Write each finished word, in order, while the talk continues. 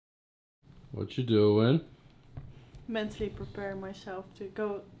What you doing? Mentally prepare myself to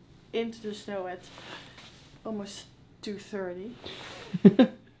go into the snow at almost 2:30.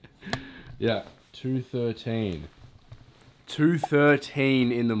 Yeah, 2:13.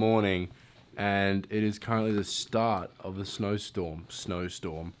 2:13 in the morning, and it is currently the start of the snowstorm. It's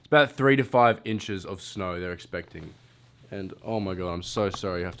about 3 to 5 inches of snow they're expecting. And oh my god, I'm so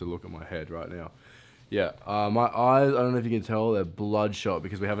sorry you have to look at my head right now. Yeah, my eyes, I don't know if you can tell, they're bloodshot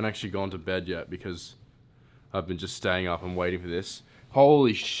because we haven't actually gone to bed yet because I've been just staying up and waiting for this.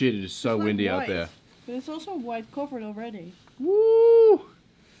 Holy shit, it is so windy out there. But it's also white covered already. Woo!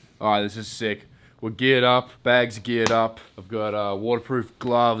 Alright, this is sick. We're geared up, bags geared up. I've got waterproof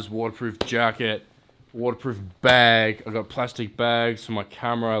gloves, waterproof jacket, waterproof bag. I've got plastic bags for my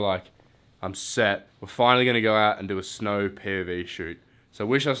camera, like, I'm set. We're finally gonna go out and do a snow POV shoot. So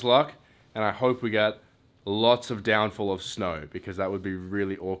wish us luck, and I hope we get lots of downfall of snow, because that would be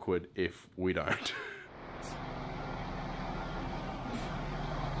really awkward if we don't.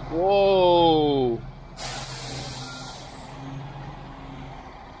 Whoa!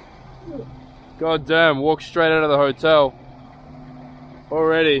 God damn, walk straight out of the hotel.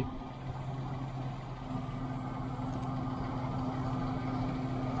 Already.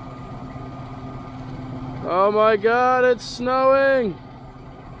 Oh my god, it's snowing!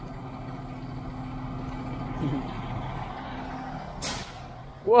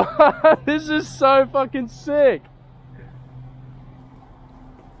 What? This is so fucking sick!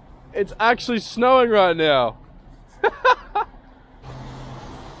 It's actually snowing right now.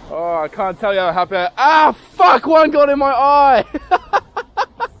 Oh, I can't tell you how happy I am. Ah, fuck! One got in my eye!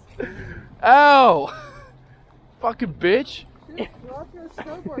 Ow! Fucking bitch! Drop your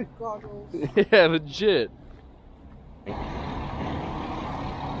snowboard goggles. Yeah, legit.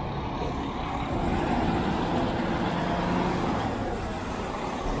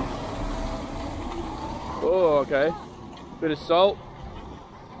 Oh, okay. Bit of salt.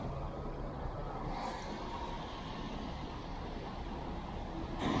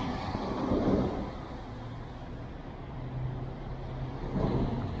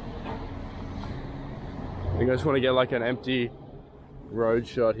 I think I just want to get like an empty road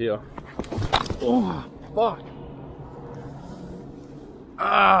shot here. Oh, fuck.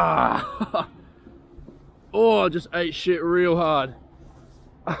 Ah. Oh, I just ate shit real hard.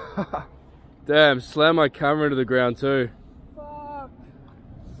 Damn, slammed my camera into the ground too. Fuck.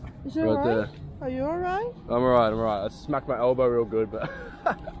 Is it Right alright? there. Are you alright? I'm alright. I smacked my elbow real good, but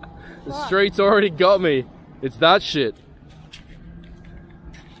the streets already got me. It's that shit.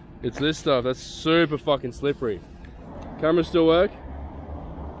 It's this stuff. That's super fucking slippery. Camera still work?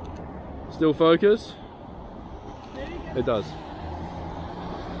 Still focus? It does.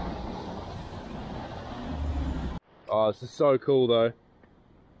 Oh, this is so cool though.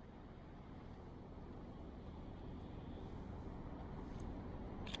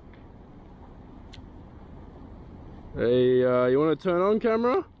 Hey, you want to turn on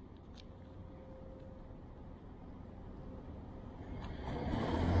camera?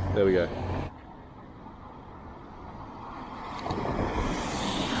 There we go.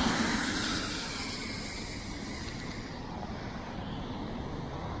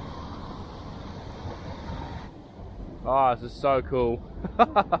 Oh, this is so cool.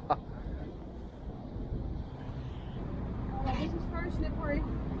 Oh, this is very slippery.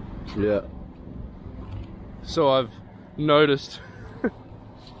 Yeah. So I've noticed.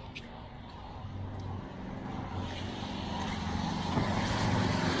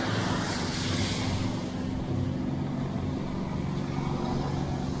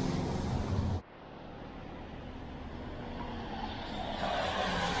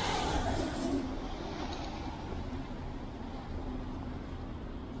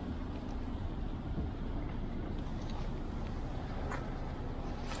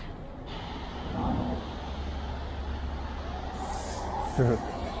 I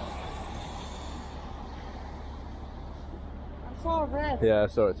saw red. Yeah, I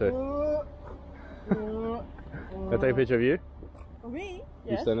saw it too. Can I take a picture of you? Of me?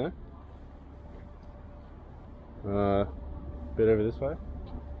 You Yes. stand there? Bit over this way.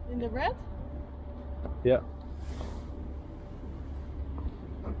 In the red? Yeah.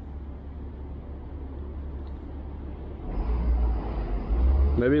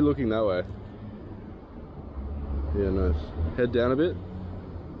 Maybe looking that way. Yeah, nice. Head down a bit.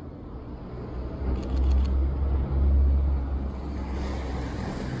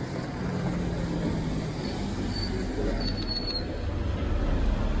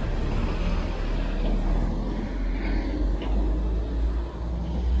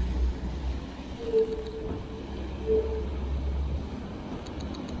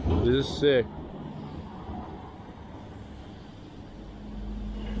 This is sick.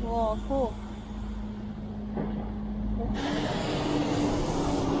 Oh, cool.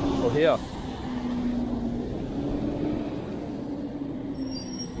 Or here.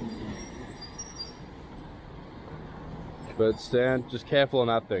 But Stan, just careful on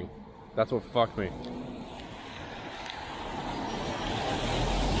that thing. That's what fucked me.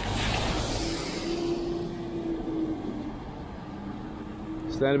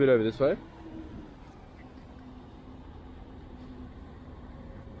 Stand a bit over this way.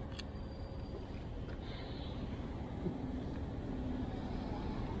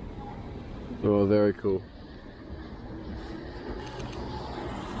 Oh, very cool.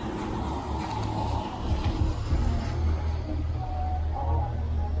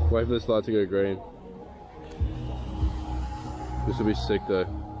 Wait for this light to go green. This will be sick though.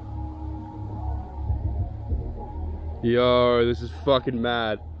 Yo, this is fucking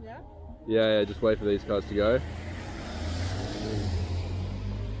mad. Yeah? Yeah, just wait for these cars to go.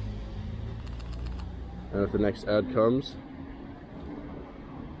 And if the next ad comes,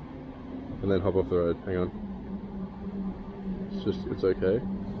 and then hop off the road. Hang on. It's okay.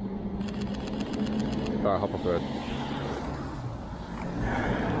 Alright, hop off the road.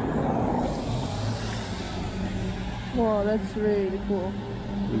 Wow, that's really cool.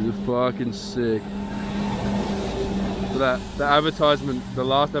 This is fucking sick. So the advertisement, the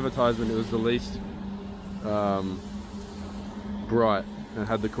last advertisement, it was the least bright and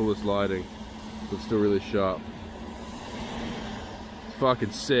had the coolest lighting. So it's still really sharp. It's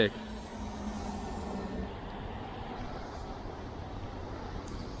fucking sick.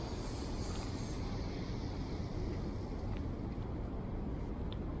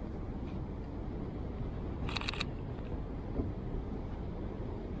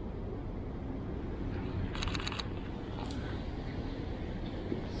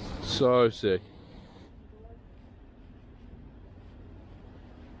 So sick.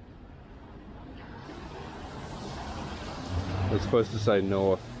 It's supposed to say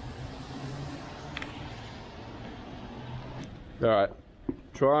north. Alright,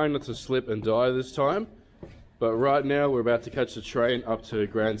 trying not to slip and die this time, but right now we're about to catch the train up to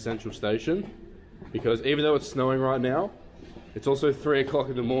Grand Central Station, because even though it's snowing right now, it's also 3 o'clock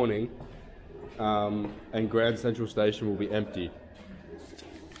in the morning, and Grand Central Station will be empty.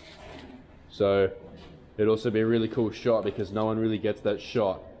 So it'd also be a really cool shot because no one really gets that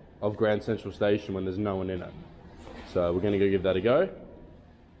shot of Grand Central Station when there's no one in it. So we're gonna go give that a go.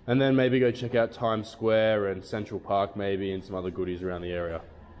 And then maybe go check out Times Square and Central Park maybe and some other goodies around the area.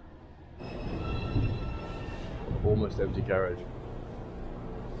 Almost empty carriage.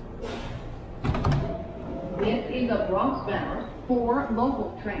 This is a Bronx bound 4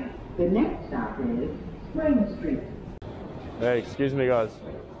 local train. The next stop is Spring Street. Hey, excuse me guys.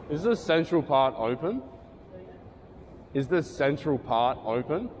 Is the central part open? Is the central part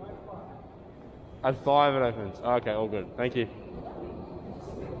open? At 5 it opens. Okay, all good. Thank you.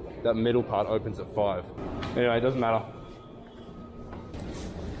 That middle part opens at 5. Anyway, it doesn't matter.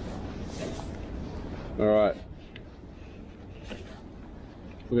 Alright.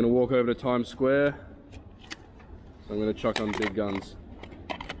 We're gonna walk over to Times Square. I'm gonna chuck on big guns.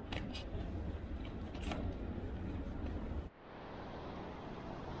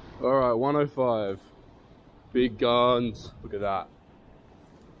 Alright, 105. Big guns. Look at that.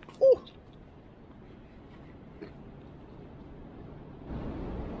 Ooh.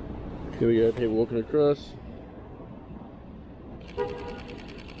 Here we go, people walking across.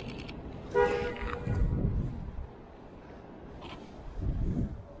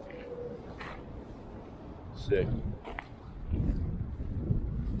 Sick.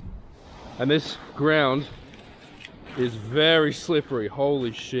 And this ground is very slippery,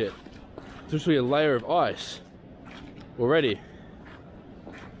 holy shit. It's literally a layer of ice already.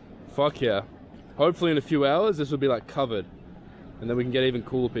 Fuck yeah. Hopefully in a few hours this will be like covered and then we can get even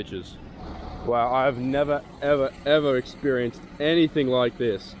cooler pictures. Wow, I've never ever experienced anything like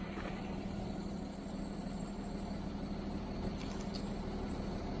this.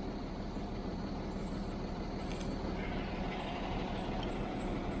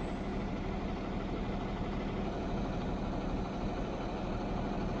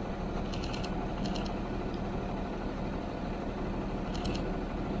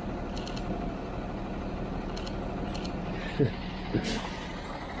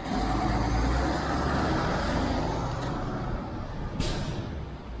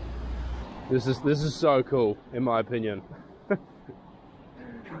 This is so cool, in my opinion.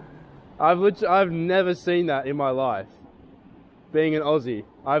 I've never seen that in my life. Being an Aussie,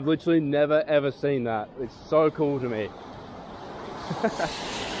 I've literally never ever seen that. It's so cool to me.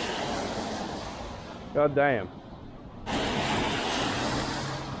 God damn.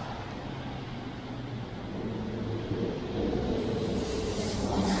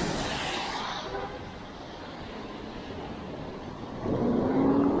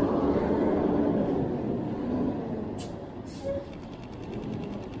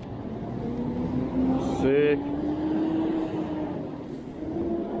 Sick.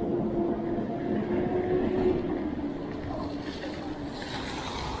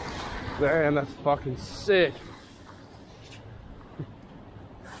 Damn, that's fucking sick.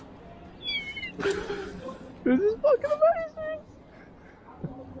 This is fucking amazing.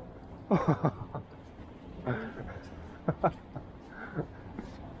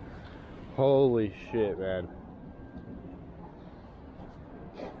 Holy shit, man.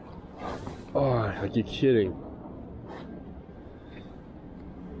 Oh, like you're kidding.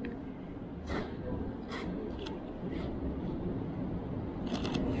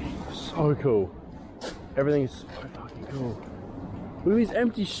 So cool. Everything's so fucking cool. Look at these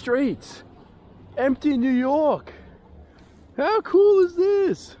empty streets. Empty New York. How cool is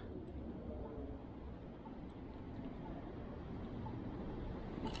this?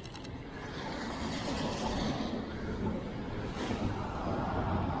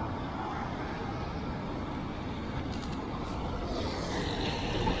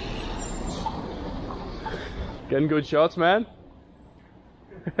 Getting good shots, man.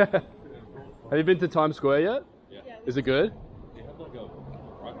 Have you been to Times Square yet? Yeah. Is it good? They have like a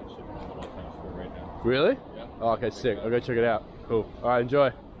rocket ship on Times Square right now. Really? Yeah. Oh, okay, sick. I'll go check it out. Cool. Alright,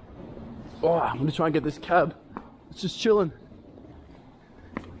 enjoy. Oh, I'm gonna try and get this cab. It's just chilling.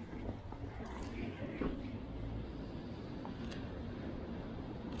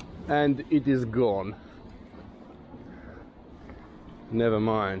 And it is gone. Never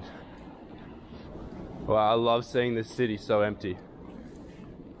mind. Wow, I love seeing this city so empty.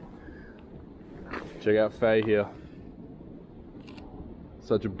 Check out Faye here.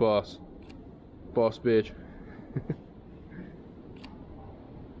 Such a boss. Boss bitch.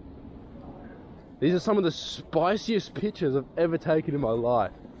 These are some of the spiciest pictures I've ever taken in my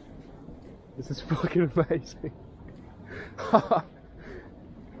life. This is fucking amazing. Oh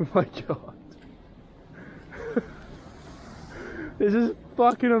my god. This is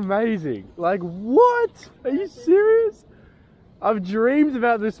fucking amazing. Like, what? Are you serious? I've dreamed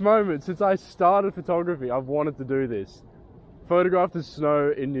about this moment since I started photography. I've wanted to do this. Photograph the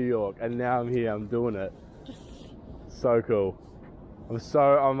snow in New York, and now I'm here, I'm doing it. So cool.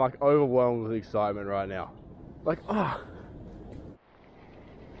 I'm like overwhelmed with excitement right now. Like, ah. Oh.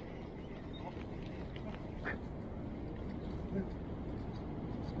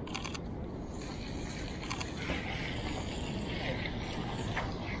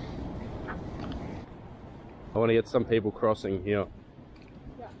 I want to get some people crossing here.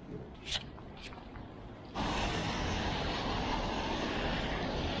 Yeah.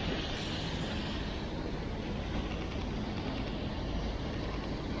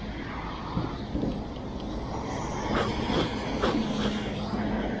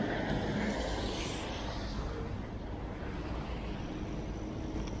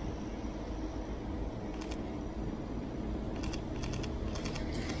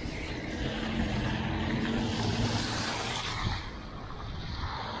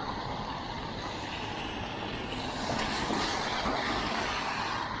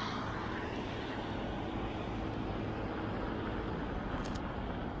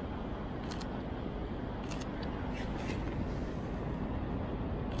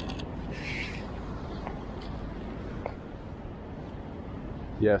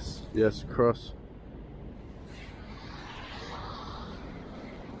 Yes, yes, cross.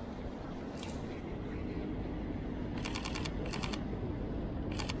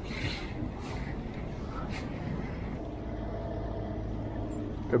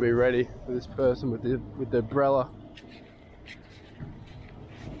 Gotta be ready for this person with the umbrella.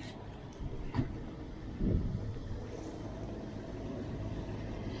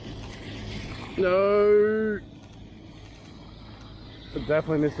 No. I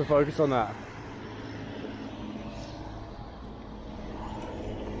definitely missed the focus on that.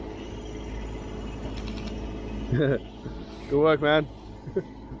 Good work, man.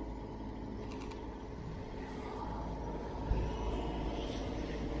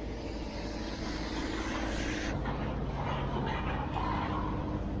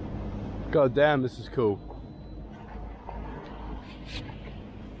 God damn, this is cool.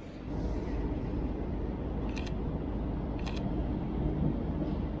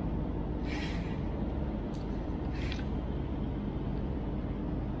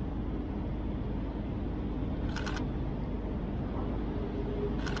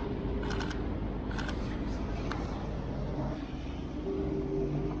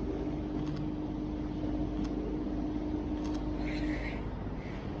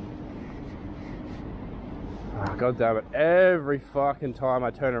 God damn it. Every fucking time I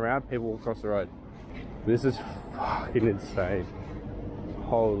turn around, people will cross the road. This is fucking insane.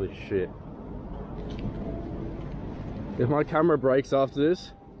 Holy shit. If my camera breaks after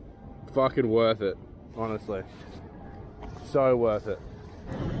this, fucking worth it, honestly. So worth it.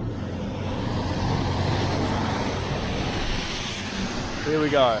 Here we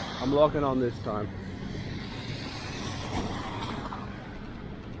go. I'm locking on this time.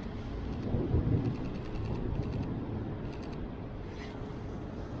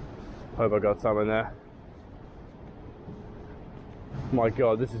 Hope I got some in there. My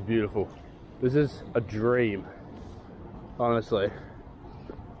God, this is beautiful. This is a dream. Honestly.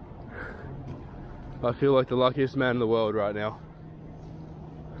 I feel like the luckiest man in the world right now.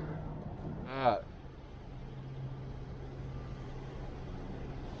 Are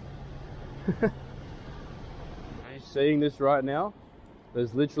you seeing this right now?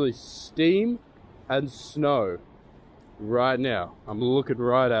 There's literally steam and snow right now. I'm looking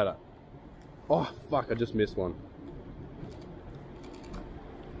right at it. Oh fuck, I just missed one.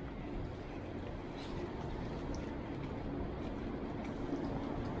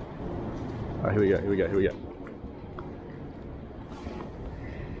 Oh, here we go, here we go, here we go.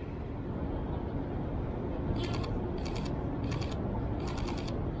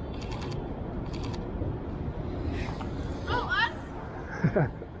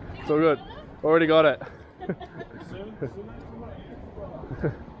 It's all good. Already got it.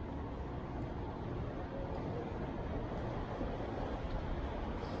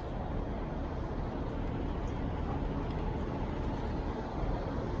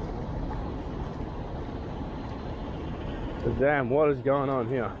 Damn, what is going on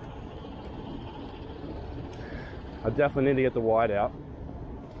here? I definitely need to get the wide out.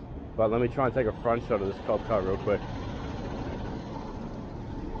 But let me try and take a front shot of this cop car real quick.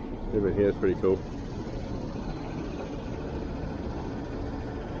 Over here is pretty cool.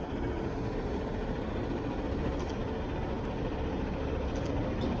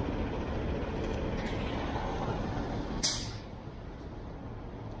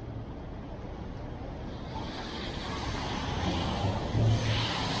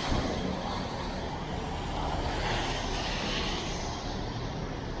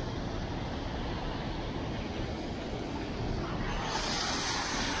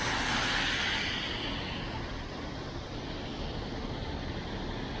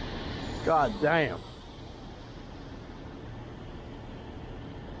 God damn.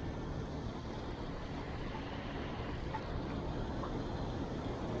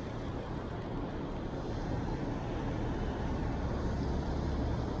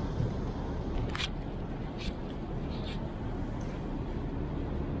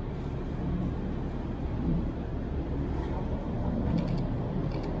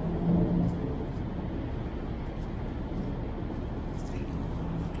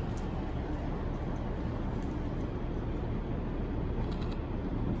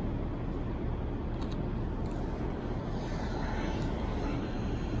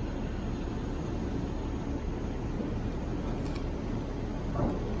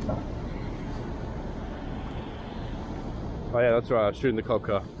 Oh yeah, that's right, I was shooting the cop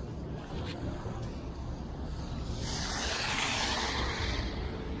car.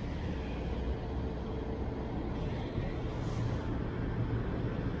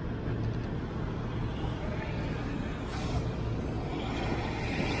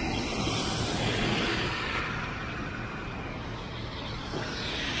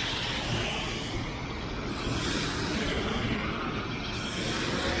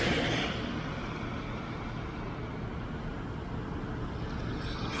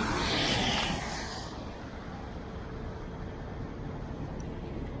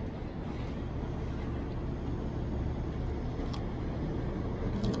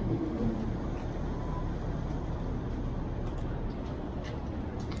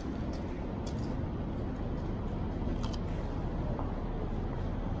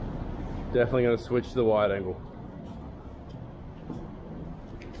 Definitely going to switch to the wide angle.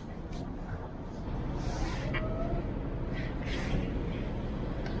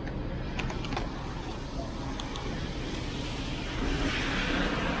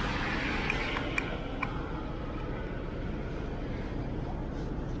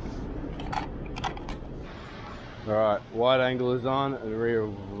 Alright, wide angle is on and we're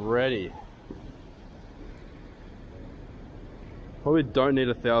ready. Probably don't need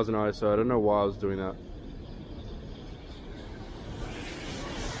 1000 ISO, I don't know why I was doing that.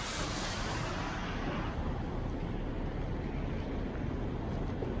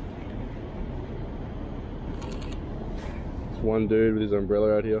 It's one dude with his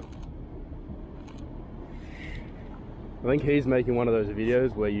umbrella out here. I think he's making one of those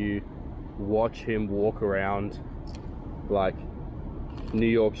videos where you watch him walk around like New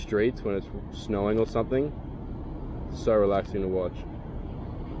York streets when it's snowing or something. So relaxing to watch.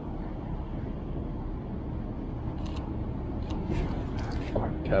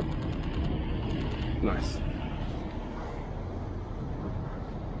 Cab. Nice.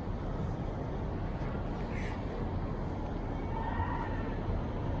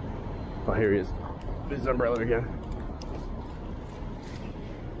 Oh, here he is. His umbrella again.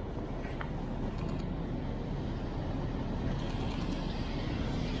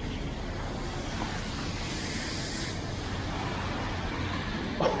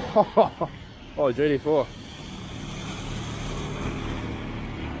 Oh, GD4.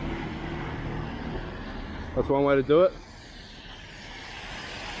 That's one way to do it.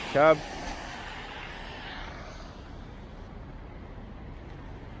 Cab.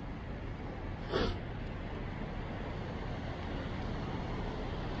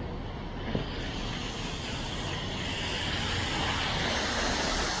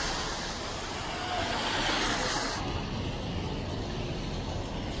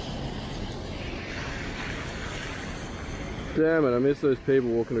 Damn it, I miss those people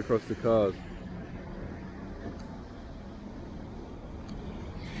walking across the cars.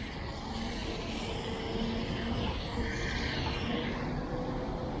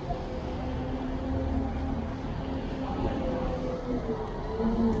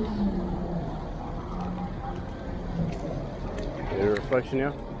 Get a reflection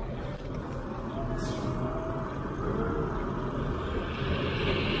here.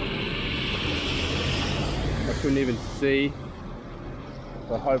 I couldn't even see,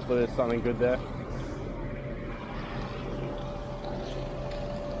 but hopefully there's something good there.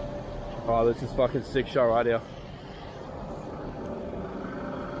 Oh, this is fucking sick shot right here.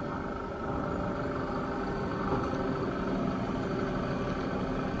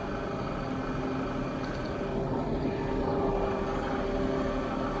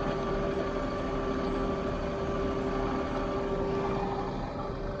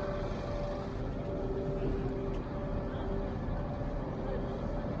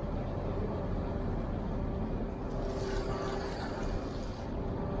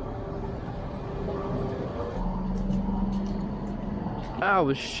 Ow,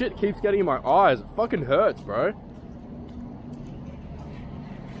 the shit keeps getting in my eyes. It fucking hurts, bro.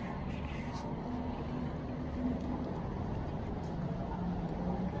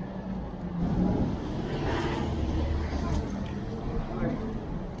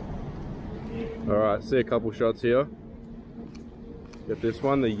 Alright, see a couple shots here. Get this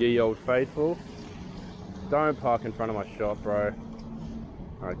one, the Ye Old Faithful. Don't park in front of my shop, bro.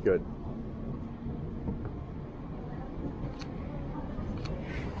 Alright, good.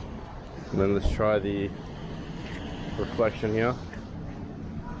 And then let's try the reflection here.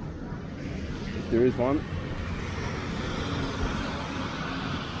 There is one.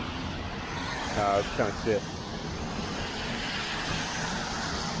 It's kind of shit.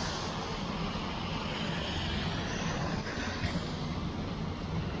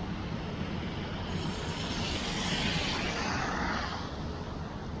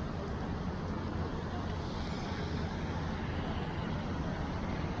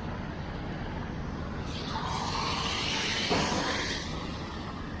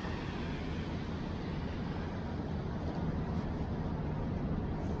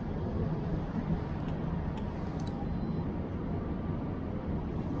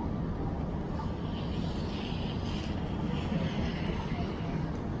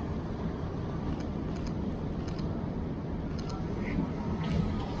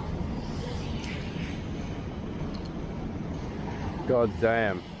 God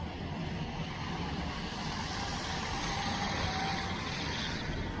damn.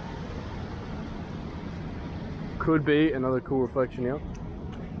 Could be another cool reflection here.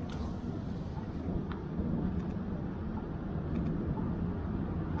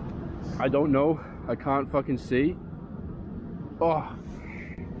 I don't know. I can't fucking see. Oh.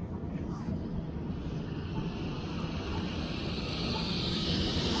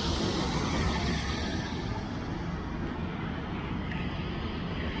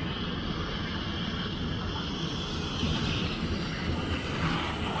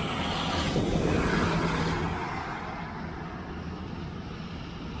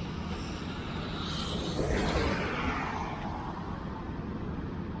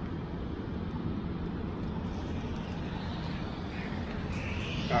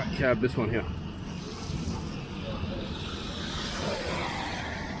 Alright, cab this one here.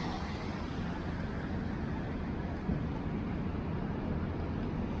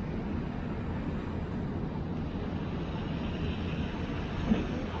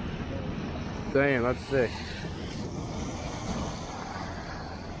 Damn, that's sick.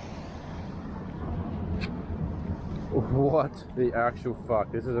 What the actual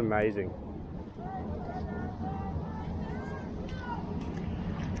fuck? This is amazing.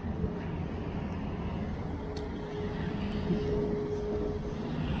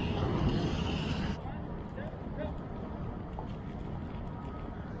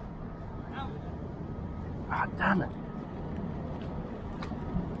 Ah, damn it.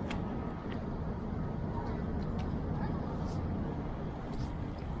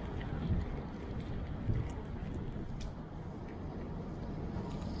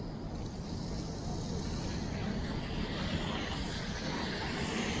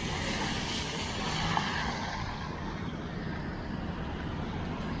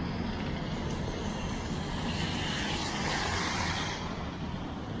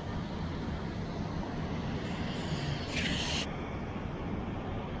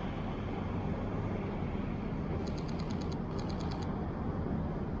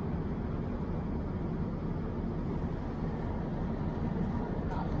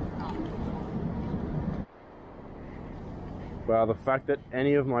 Wow, the fact that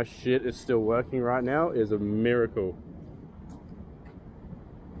any of my shit is still working right now is a miracle.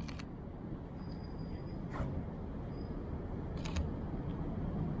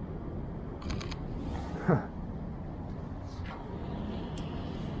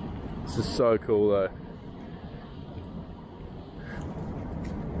 This is so cool though.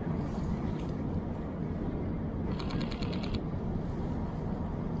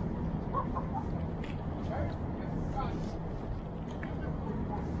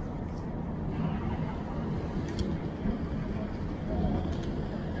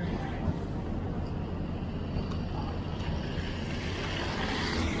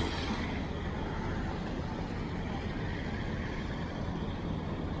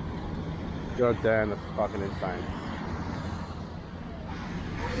 God damn, that's fucking insane.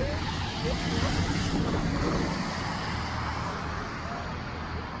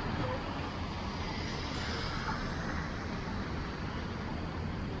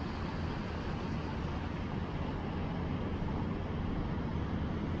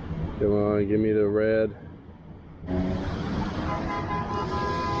 Come on, give me the red.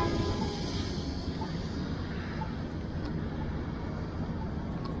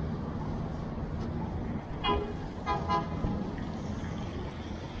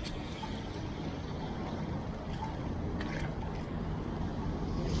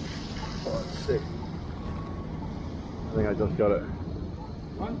 Sick. I think I just got it.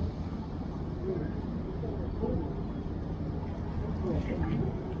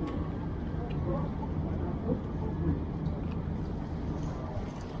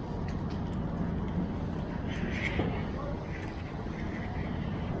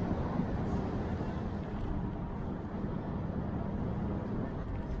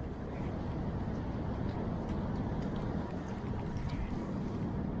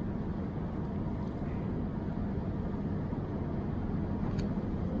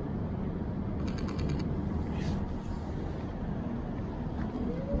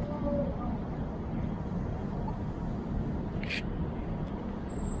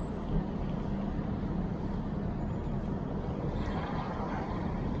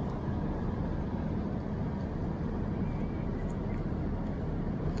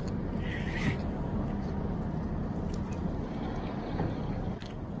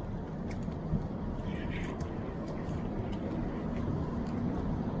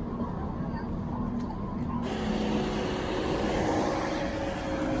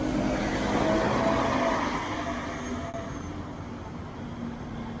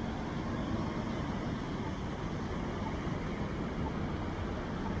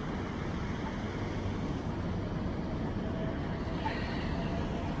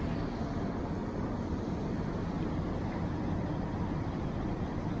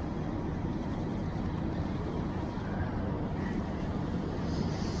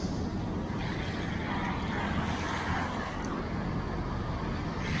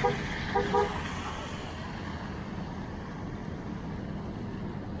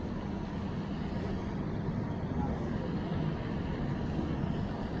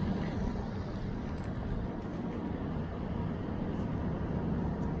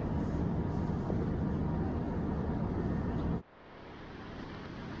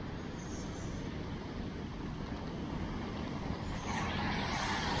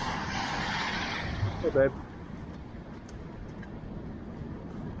 Hey, babe.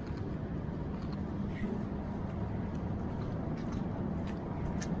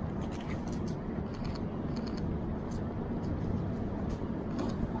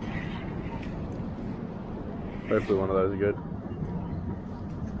 Hopefully one of those are good.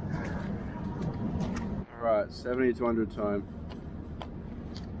 Alright, 70 to 100 time.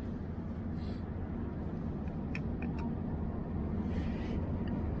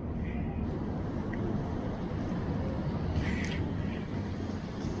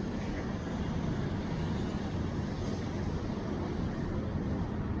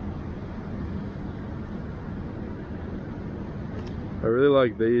 I really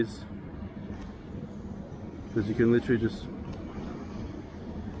like these because you can literally just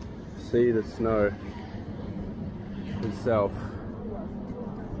see the snow itself.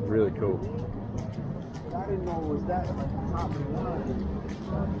 Really cool. I didn't know it was that top of the line.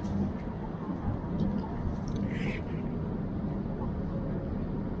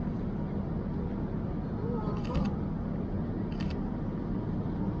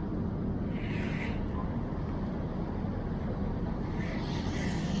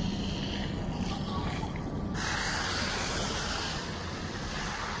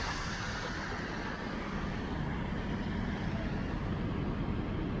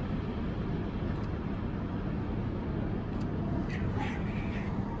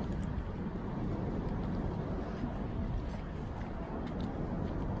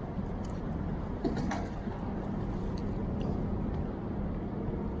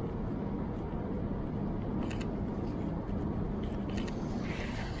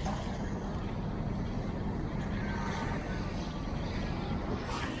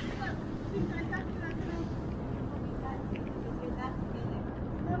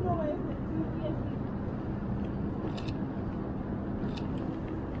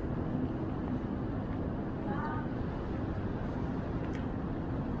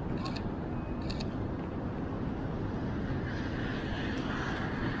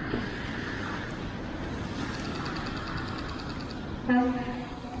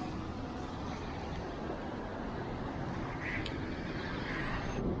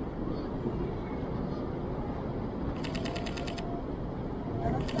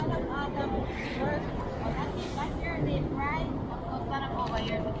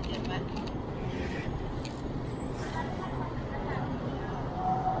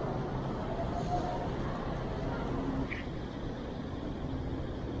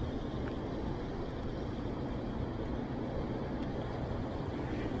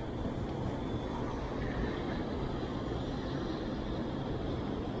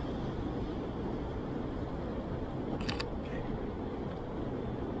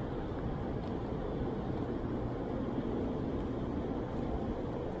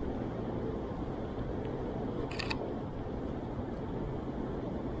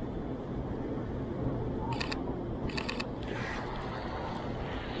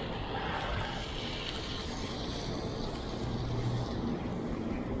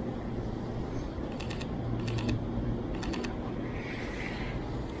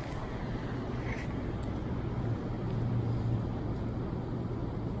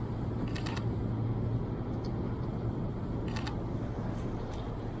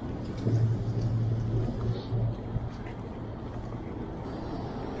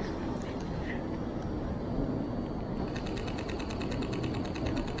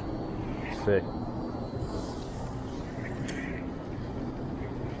 Sick.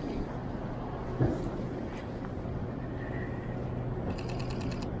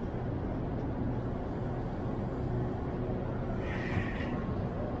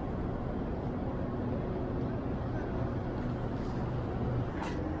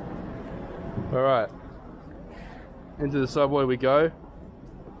 All right, into the subway we go.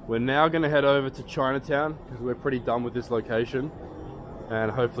 We're now going to head over to Chinatown because we're pretty done with this location, and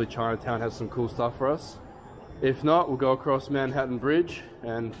hopefully Chinatown has some cool stuff for us. If not, we'll go across Manhattan Bridge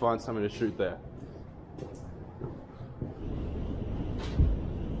and find something to shoot there.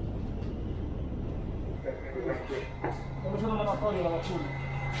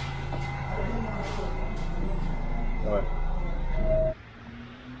 All right.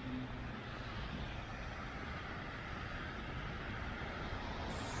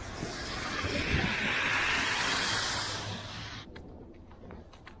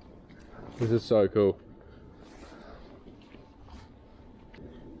 This is so cool.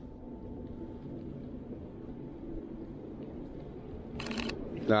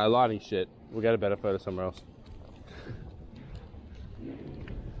 Nah, lighting shit. We'll get a better photo somewhere else.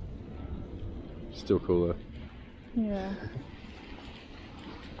 Still cool though. Yeah.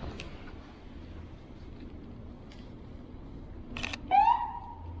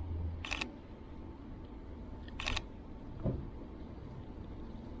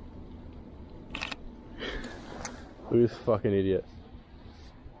 Look at this fucking idiot.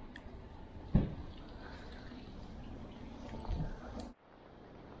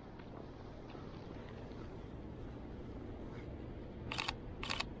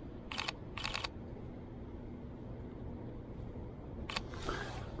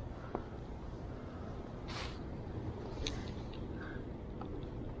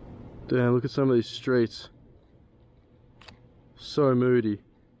 Damn, look at some of these streets. So moody.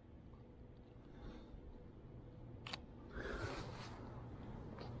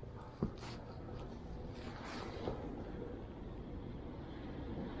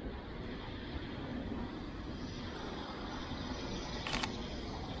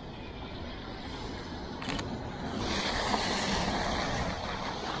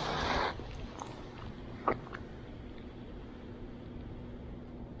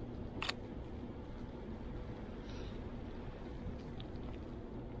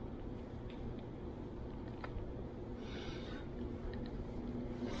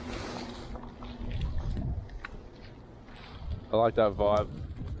 I like that vibe,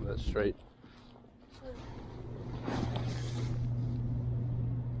 that street.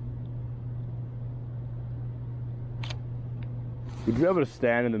 Would you be able to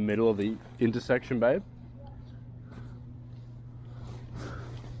stand in the middle of the intersection, babe?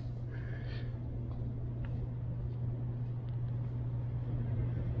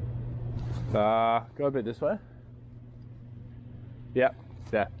 Go a bit this way. Yep,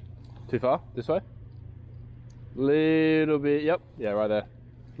 yeah. Too far? This way? Little bit, yep, yeah, right there.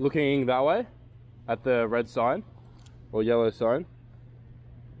 Looking that way at the red sign or yellow sign.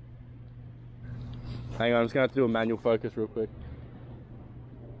 Hang on, I'm just gonna have to do a manual focus real quick.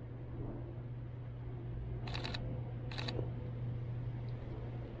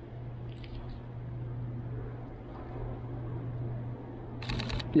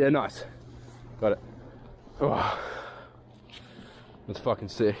 Yeah, nice. Got it. Oh, that's fucking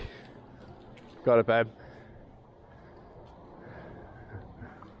sick. Got it, babe.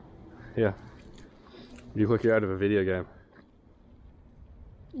 Yeah. You look like you're out of a video game.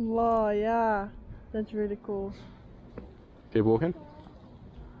 Wow, yeah. That's really cool. Keep walking.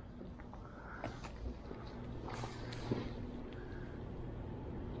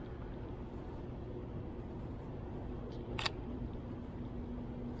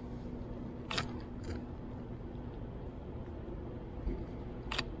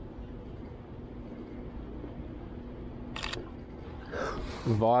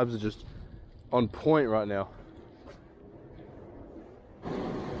 The vibes are just on point right now.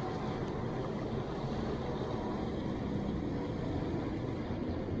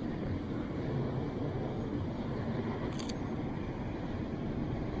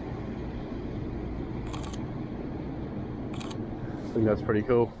 I think that's pretty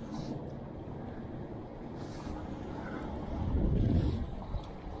cool.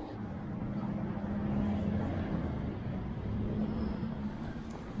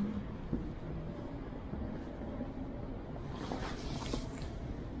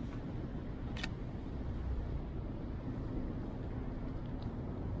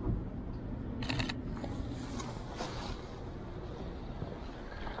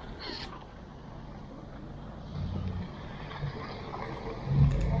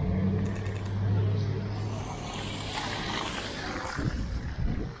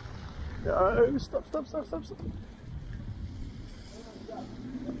 No, stop.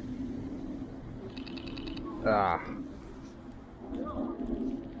 Ah.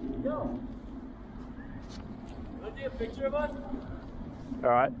 Yo. Want to take a picture of us?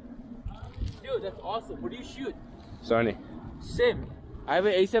 Alright. Dude, that's awesome. What do you shoot? Sony. Same. I have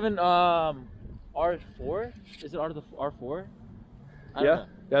an A7 R4. Is it R4? I don't know.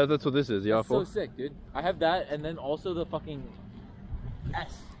 Yeah, that's what this is, the That's R4. so sick, dude. I have that, and then also the fucking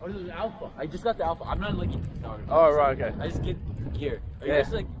S. Or the Alpha. I just got the Alpha. I'm not looking. Oh, right, okay. I just get gear. Are you Yeah.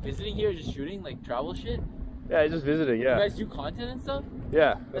 guys like visiting here, or just shooting like travel shit? Yeah, just visiting, yeah. You guys do content and stuff?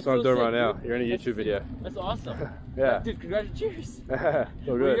 Yeah, that's what I'm so doing sick, right now. dude. You're in a That's- YouTube video. That's awesome. Yeah. Dude, congratulations. All Where are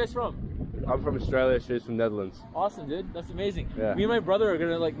you good. guys from? I'm from Australia, she's from Netherlands. Awesome, dude. That's amazing. Yeah. Me and my brother are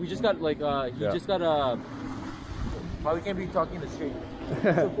gonna like. We just got like. He Yeah. just got Probably can't be talking in the street.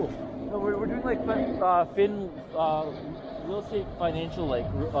 So cool. No, we're doing like real estate financial like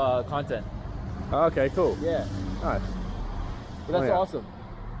content. Okay, cool. Yeah. Nice. But that's Oh, yeah. awesome.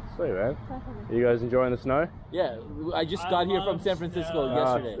 Sweet, man. Are you guys enjoying the snow? Yeah. I just got here from San Francisco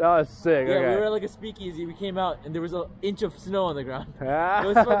yesterday. Oh, sick. Yeah, Okay. we were at like a speakeasy. We came out and there was an inch of snow on the ground. It Ah.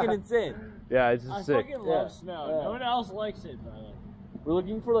 was fucking insane. Yeah, it's just I sick. fucking Yeah. love snow. Yeah. No one else likes it, by the way. We're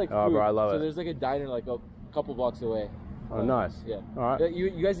looking for like food. Oh, bro, I love so it. there's like a diner like a couple blocks away. Oh, nice. Yeah. All right. Yeah, you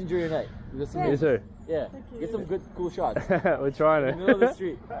guys enjoy your night. That's You amazing. too. Yeah. Thank you. Get some good, cool shots. We're trying In the middle of the to.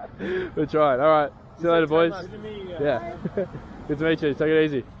 street. We're trying. All right. See you later, boys. Good to meet you guys. Yeah. Good to meet you. Take it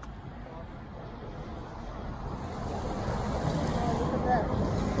easy. Look at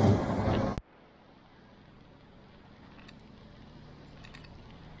that.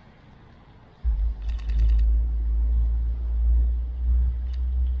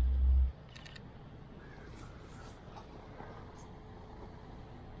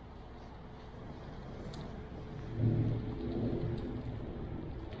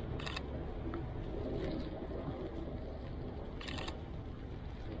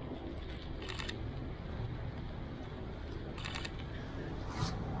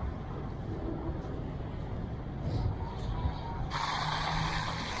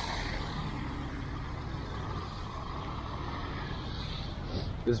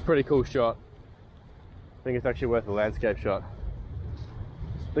 This is a pretty cool shot. I think it's actually worth a landscape shot.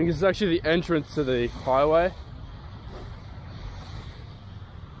 I think this is actually the entrance to the highway.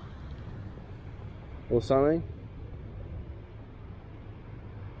 Or something.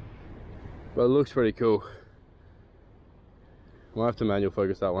 But it looks pretty cool. Might have to manual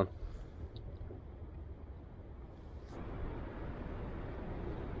focus that one.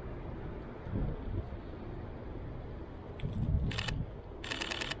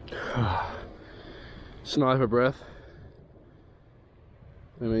 Sniper breath.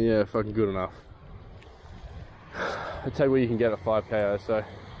 I mean, yeah, fucking good enough. I'll take what you can get at 5K ISO.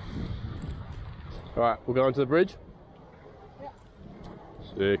 Alright, we'll go into the bridge? Yeah.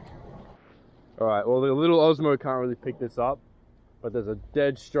 Sick. Alright, well the little Osmo can't really pick this up, but there's a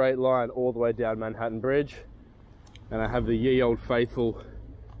dead straight line all the way down Manhattan Bridge. And I have the ye old faithful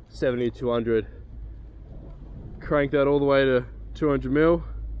 70-200. Crank that all the way to 200 mil.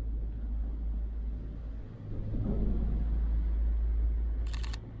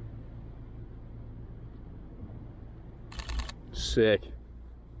 Sick.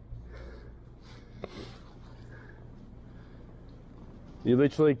 You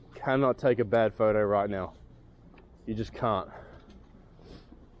literally cannot take a bad photo right now. You just can't.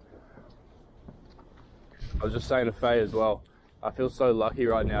 I was just saying to Faye as well, I feel so lucky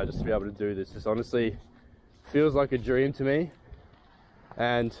right now just to be able to do this. This honestly feels like a dream to me.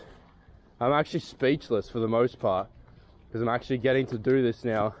 And I'm actually speechless for the most part, because I'm actually getting to do this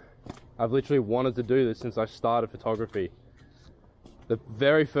now. I've literally wanted to do this since I started photography. The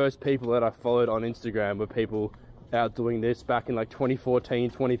very first people that I followed on Instagram were people out doing this back in like 2014,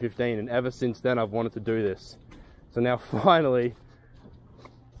 2015, and ever since then I've wanted to do this. So now finally,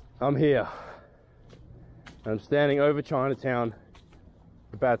 I'm here. And I'm standing over Chinatown,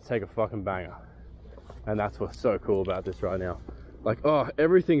 about to take a fucking banger. And that's what's so cool about this right now. Like, oh,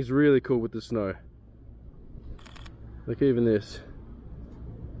 everything's really cool with the snow. Like even this.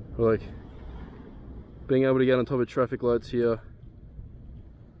 Like, being able to get on top of traffic lights here.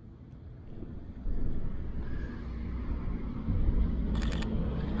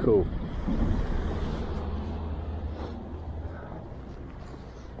 Cool.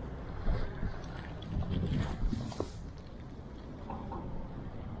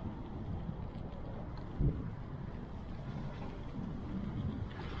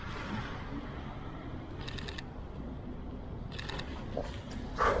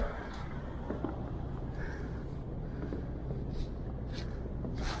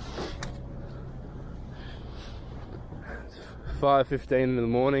 It's 5:15 in the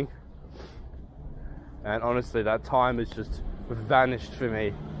morning, and honestly that time has just vanished for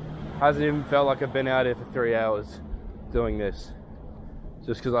me. Hasn't even felt like I've been out here for 3 hours doing this,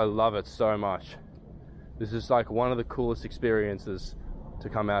 just because I love it so much. This is like one of the coolest experiences to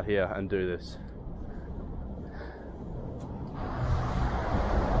come out here and do this.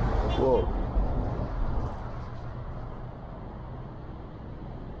 Whoa.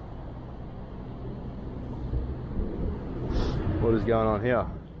 What is going on here?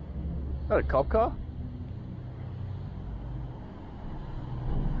 Is that a cop car?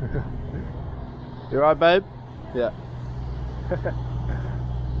 You alright, babe? Yeah.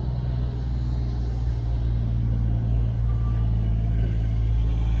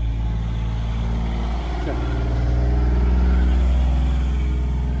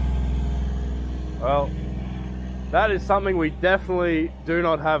 Well, that is something we definitely do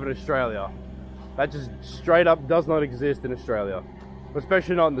not have in Australia. That just straight up does not exist in Australia,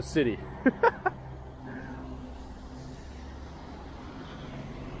 especially not in the city.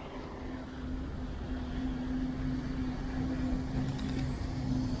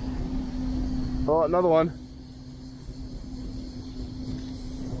 Oh, another one.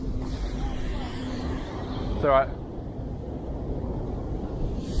 It's alright.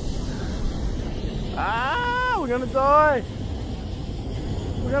 Ah, we're gonna die.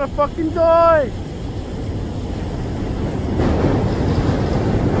 We're gonna fucking die.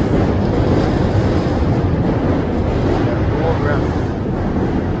 Walk around.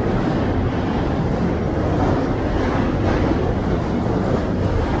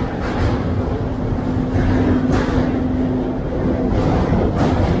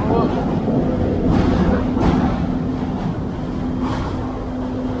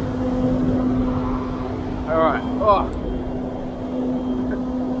 Alright, oh.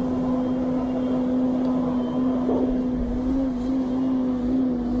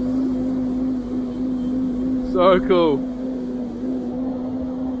 So cool.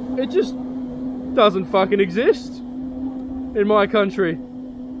 It just doesn't fucking exist in my country.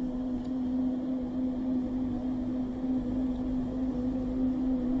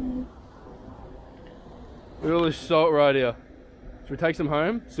 Look at all this salt right here. Should we take some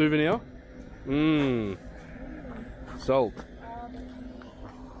home? Souvenir? Mmm. Salt.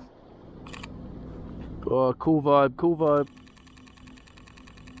 Oh, cool vibe, cool vibe.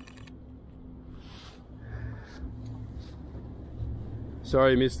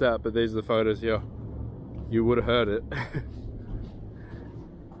 Sorry you missed that, but these are the photos here. You would have heard it.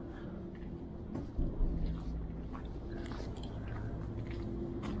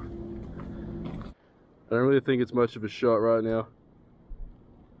 I don't really think it's much of a shot right now.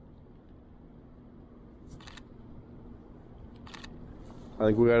 I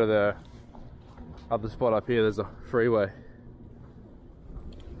think we'll go to the other spot up here. There's a freeway.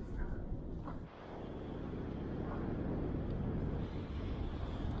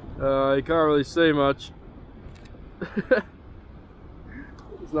 You can't really see much.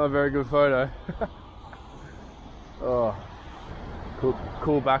 It's not a very good photo. Oh,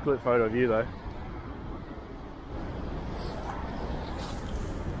 cool backlit photo of you though.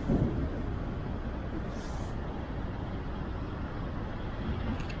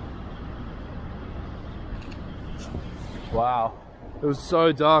 Wow, it was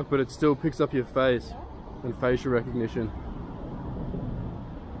so dark, but it still picks up your face and facial recognition.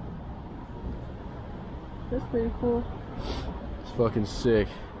 That's pretty cool. It's fucking sick.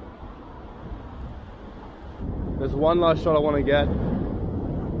 There's one last shot I want to get.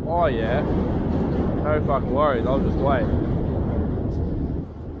 Oh yeah, no fucking worries, I'll just wait.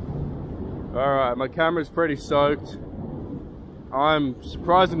 Alright, my camera's pretty soaked. I'm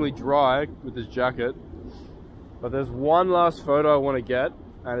surprisingly dry with this jacket. But there's one last photo I want to get,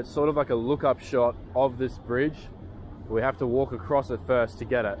 and it's sort of like a look-up shot of this bridge. We have to walk across it first to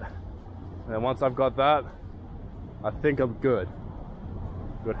get it. And then once I've got that, I think I'm good.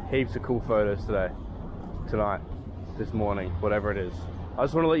 Got heaps of cool photos tonight, this morning, whatever it is. I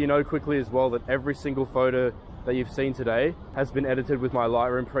just want to let you know quickly as well that every single photo that you've seen today has been edited with my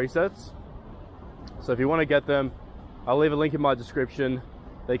Lightroom presets. So if you want to get them, I'll leave a link in my description.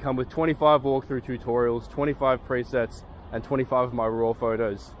 They come with 25 walkthrough tutorials, 25 presets, and 25 of my raw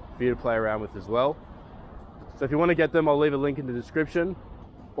photos for you to play around with as well. So if you want to get them, I'll leave a link in the description,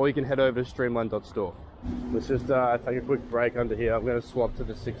 or you can head over to streamline.store. Let's just take a quick break under here. I'm going to swap to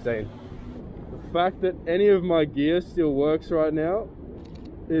the 16. The fact that any of my gear still works right now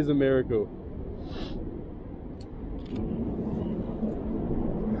is a miracle.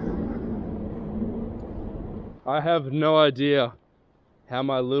 I have no idea how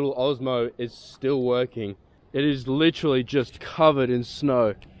my little Osmo is still working. It is literally just covered in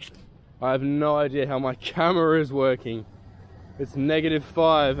snow. I have no idea how my camera is working. It's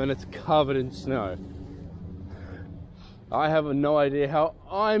 -5 and it's covered in snow. I have no idea how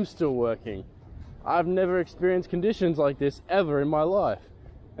I'm still working. I've never experienced conditions like this ever in my life,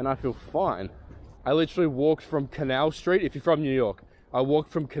 and I feel fine. I literally walked from Canal Street, if you're from New York, I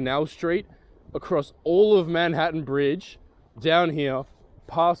walked from Canal Street across all of Manhattan Bridge, down here,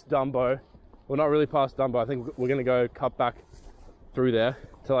 past Dumbo. Well, not really past Dumbo. I think we're gonna go cut back through there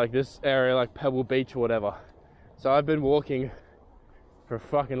to like this area, like Pebble Beach or whatever. So I've been walking for a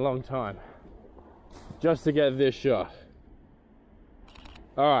fucking long time just to get this shot.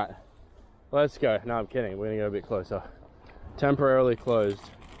 All right, let's go. No, I'm kidding. We're gonna go a bit closer. Temporarily closed.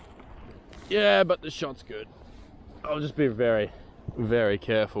 Yeah, but the shot's good. I'll just be very, very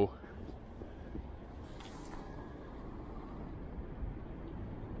careful.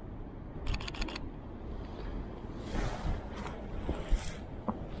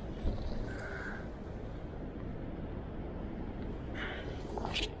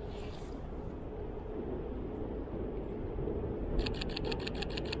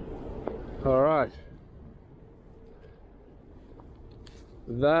 All right.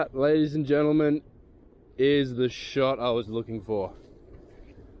 That, ladies and gentlemen, is the shot I was looking for.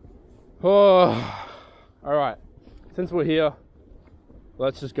 Oh, all right. Since we're here,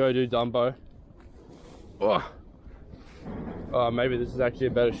 let's just go do Dumbo. Oh, maybe this is actually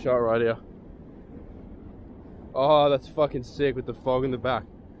a better shot right here. Oh, that's fucking sick with the fog in the back.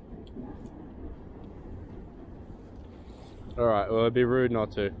 All right, well, it'd be rude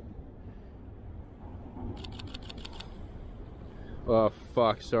not to. Oh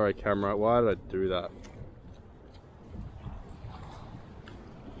fuck, sorry camera, why did I do that?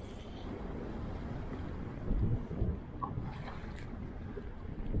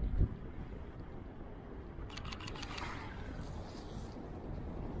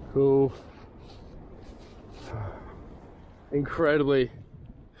 Cool. Incredibly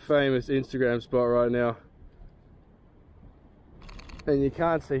famous Instagram spot right now. And you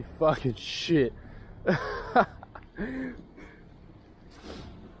can't see fucking shit.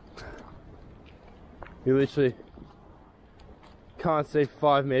 You literally can't see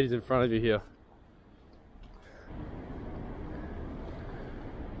 5 meters in front of you here.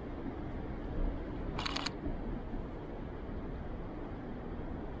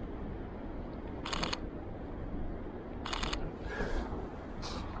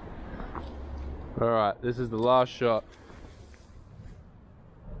 Alright, this is the last shot.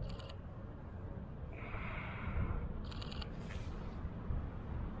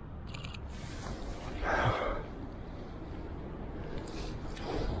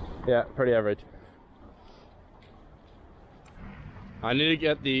 Yeah, pretty average. I need to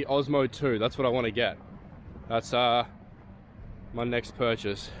get the Osmo 2, that's what I want to get. That's my next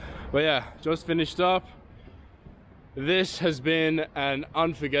purchase. But yeah, just finished up. This has been an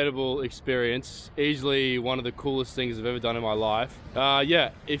unforgettable experience. Easily one of the coolest things I've ever done in my life.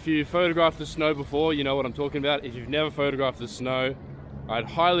 Yeah, if you photographed the snow before, you know what I'm talking about. If you've never photographed the snow, I'd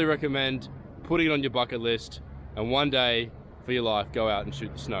highly recommend putting it on your bucket list, and one day for your life, go out and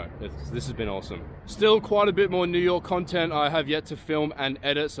shoot the snow. This has been awesome. Still quite a bit more New York content I have yet to film and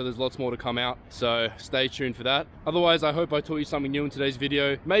edit, so there's lots more to come out, so stay tuned for that. Otherwise, I hope I taught you something new in today's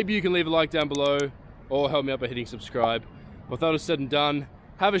video. Maybe you can leave a like down below, or help me out by hitting subscribe. With all said and done,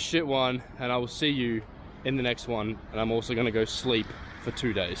 have a shit one, and I will see you in the next one. And I'm also gonna go sleep for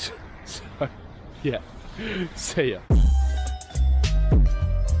 2 days. So, yeah, see ya.